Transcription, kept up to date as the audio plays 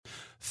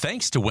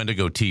Thanks to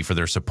Wendigo Tea for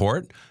their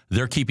support.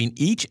 They're keeping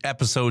each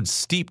episode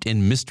steeped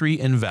in mystery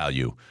and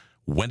value.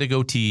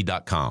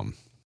 WendigoTea.com.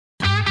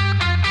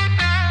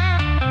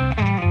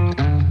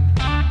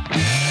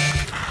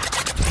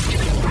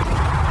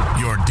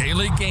 Your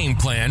daily game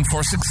plan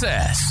for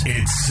success.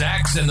 It's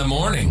Sax in the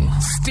Morning.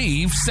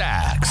 Steve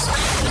Sax.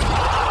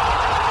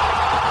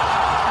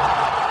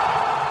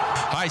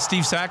 Hi,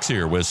 Steve Sax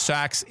here with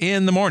Sax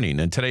in the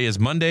Morning. And today is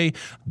Monday,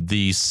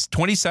 the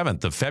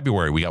 27th of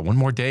February. We got one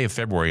more day of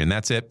February, and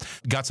that's it.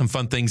 Got some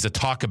fun things to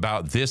talk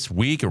about this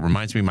week. It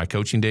reminds me of my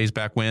coaching days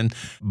back when.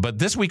 But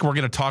this week, we're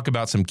going to talk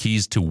about some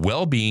keys to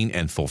well-being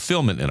and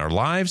fulfillment in our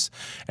lives.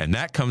 And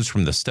that comes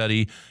from the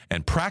study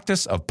and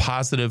practice of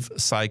positive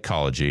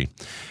psychology.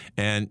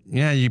 And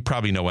yeah, you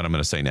probably know what I'm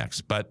going to say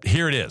next. But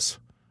here it is.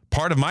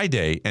 Part of my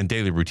day and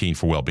daily routine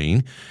for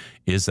well-being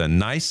is a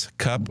nice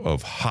cup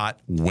of hot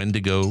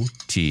Wendigo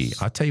tea.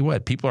 I'll tell you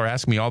what, people are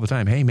asking me all the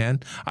time, hey,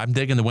 man, I'm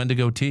digging the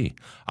Wendigo tea.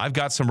 I've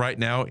got some right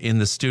now in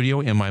the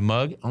studio in my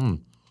mug.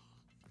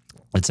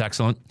 It's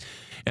excellent.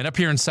 And up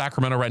here in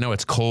Sacramento right now,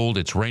 it's cold,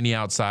 it's rainy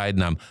outside,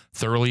 and I'm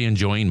thoroughly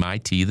enjoying my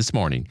tea this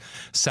morning.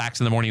 Sax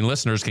in the Morning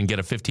listeners can get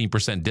a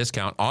 15%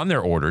 discount on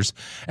their orders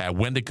at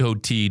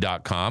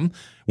wendigotea.com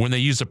when they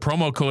use the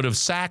promo code of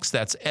Sax,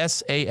 that's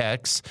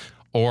S-A-X,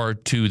 or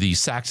to the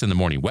Sax in the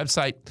Morning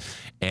website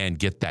and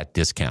get that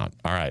discount.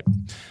 All right.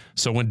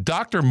 So when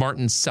Dr.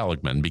 Martin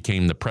Seligman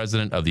became the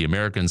president of the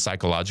American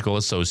Psychological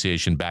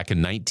Association back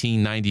in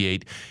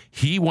 1998,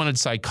 he wanted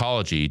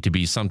psychology to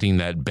be something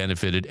that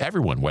benefited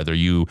everyone, whether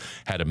you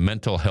had a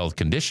mental health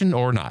condition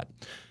or not.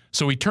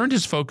 So he turned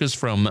his focus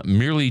from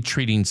merely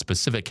treating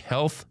specific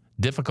health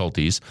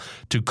difficulties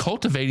to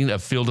cultivating a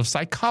field of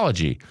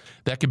psychology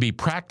that could be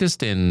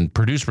practiced and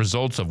produce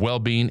results of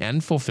well-being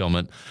and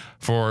fulfillment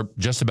for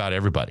just about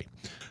everybody.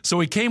 So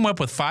he came up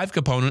with 5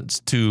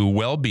 components to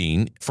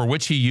well-being, for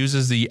which he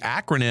uses the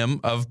acronym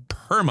of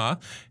PERMA,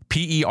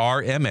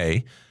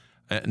 P-E-R-M-A,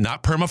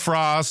 not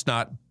permafrost,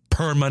 not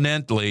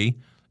permanently,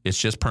 it's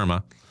just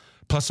PERMA,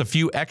 plus a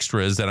few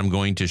extras that I'm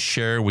going to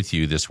share with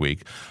you this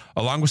week,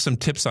 along with some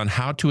tips on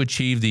how to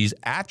achieve these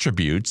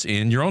attributes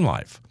in your own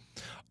life.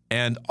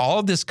 And all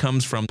of this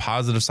comes from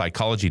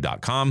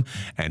PositivePsychology.com,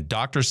 and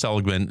Dr.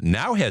 Seligman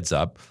now heads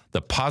up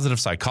the Positive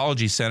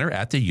Psychology Center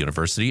at the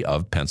University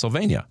of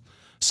Pennsylvania.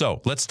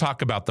 So let's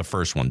talk about the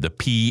first one. The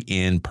P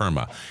in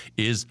PERMA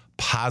is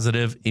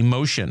positive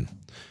emotion.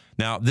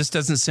 Now, this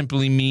doesn't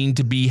simply mean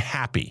to be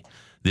happy.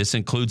 This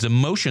includes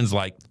emotions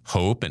like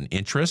hope and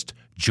interest,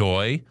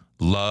 joy,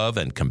 love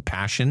and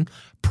compassion,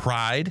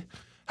 pride.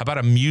 How about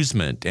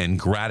amusement and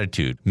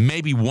gratitude?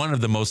 Maybe one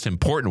of the most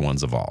important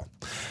ones of all.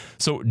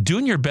 So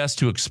doing your best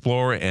to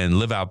explore and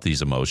live out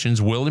these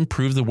emotions will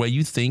improve the way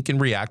you think and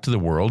react to the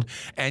world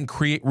and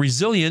create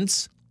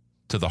resilience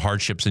to the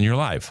hardships in your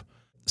life.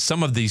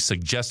 Some of these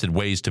suggested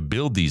ways to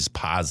build these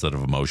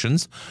positive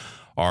emotions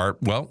are,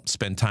 well,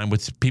 spend time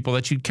with people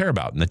that you care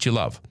about and that you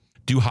love.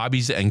 Do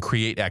hobbies and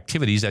create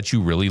activities that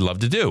you really love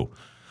to do.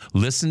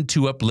 Listen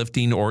to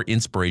uplifting or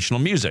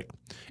inspirational music.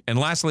 And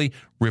lastly,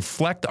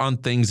 reflect on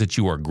things that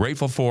you are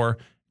grateful for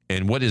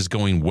and what is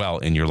going well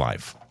in your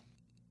life.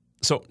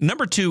 So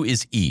number 2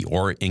 is E,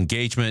 or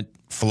engagement,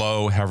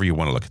 flow, however you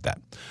want to look at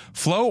that.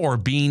 Flow, or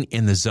being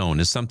in the zone,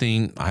 is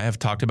something I have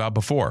talked about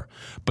before.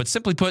 But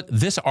simply put,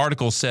 this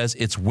article says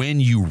it's when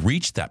you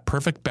reach that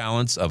perfect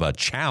balance of a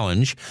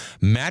challenge,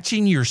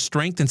 matching your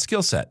strength and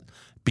skill set.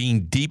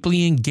 Being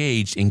deeply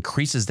engaged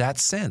increases that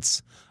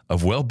sense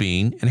of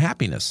well-being and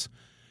happiness.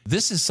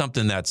 This is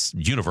something that's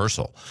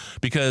universal,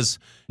 because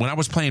when I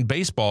was playing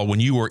baseball, when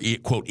you were,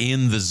 quote,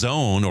 in the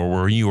zone, or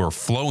where you were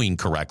flowing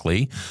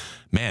correctly,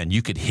 man,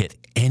 you could hit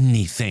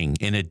anything,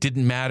 and it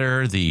didn't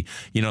matter. The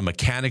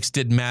mechanics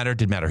didn't matter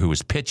who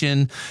was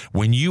pitching.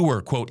 When you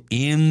were, quote,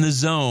 in the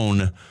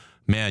zone,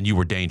 man, you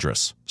were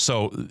dangerous.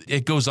 So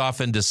it goes off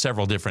into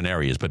several different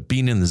areas, but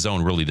being in the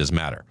zone really does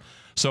matter.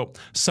 So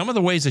some of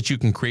the ways that you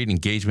can create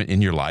engagement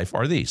in your life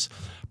are these.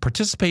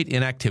 Participate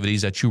in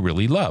activities that you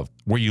really love,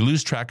 where you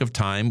lose track of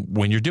time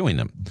when you're doing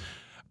them.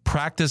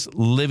 Practice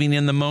living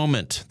in the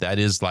moment. That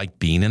is like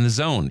being in the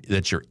zone,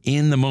 that you're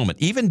in the moment,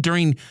 even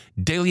during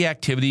daily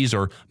activities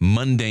or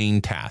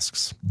mundane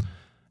tasks.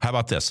 How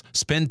about this?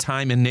 Spend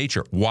time in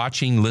nature,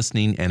 watching,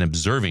 listening, and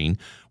observing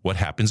what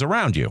happens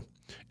around you.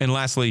 And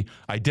lastly,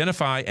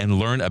 identify and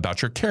learn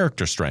about your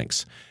character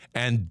strengths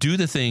and do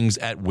the things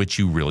at which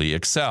you really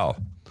excel.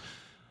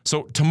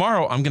 So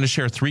tomorrow, I'm going to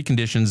share 3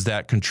 conditions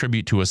that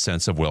contribute to a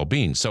sense of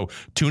well-being. So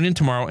tune in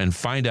tomorrow and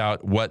find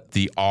out what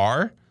the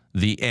R,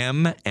 the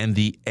M, and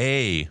the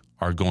A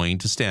are going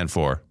to stand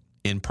for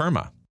in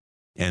PERMA.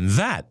 And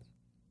that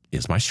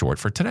is my short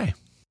for today.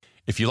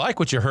 If you like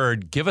what you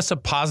heard, give us a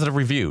positive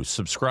review,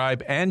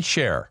 subscribe, and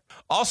share.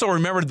 Also,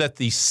 remember that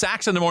the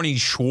Sax in the Morning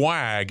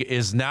swag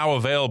is now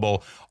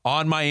available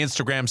on my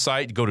Instagram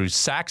site. Go to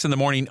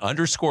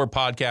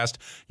saxinthemorning_podcast.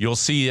 You'll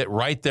see it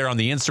right there on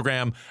the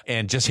Instagram,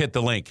 and just hit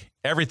the link.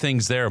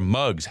 Everything's there: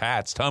 mugs,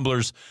 hats,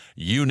 tumblers,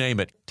 you name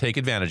it. Take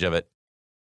advantage of it.